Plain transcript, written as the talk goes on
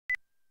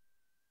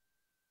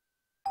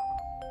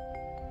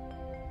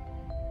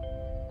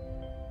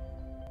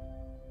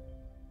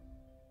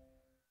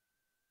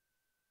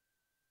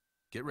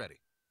Get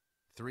ready.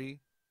 3,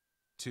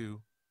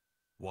 2,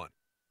 1.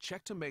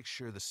 Check to make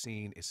sure the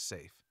scene is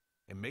safe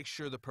and make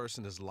sure the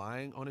person is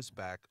lying on his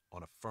back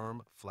on a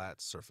firm, flat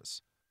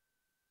surface.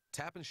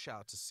 Tap and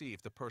shout to see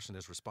if the person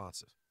is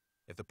responsive.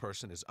 If the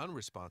person is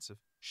unresponsive,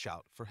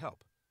 shout for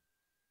help.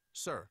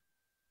 Sir,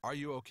 are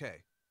you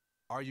okay?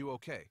 Are you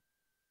okay?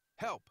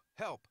 Help!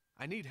 Help!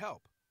 I need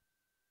help!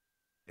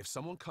 If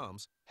someone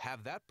comes,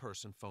 have that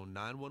person phone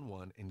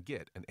 911 and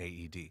get an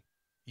AED.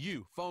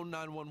 You phone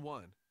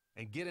 911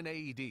 and get an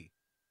AED.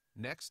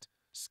 Next,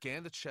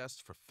 scan the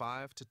chest for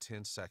 5 to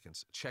 10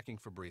 seconds, checking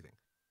for breathing.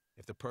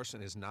 If the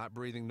person is not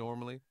breathing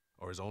normally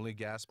or is only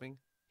gasping,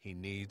 he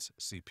needs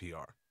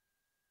CPR.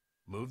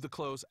 Move the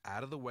clothes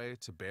out of the way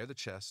to bare the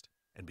chest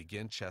and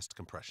begin chest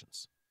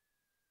compressions.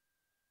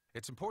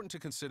 It's important to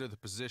consider the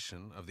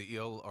position of the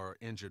ill or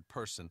injured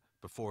person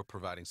before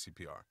providing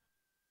CPR.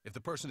 If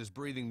the person is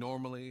breathing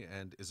normally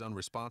and is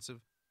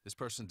unresponsive, this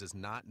person does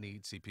not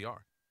need CPR.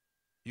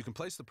 You can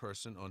place the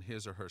person on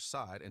his or her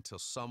side until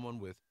someone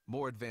with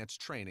more advanced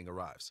training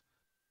arrives.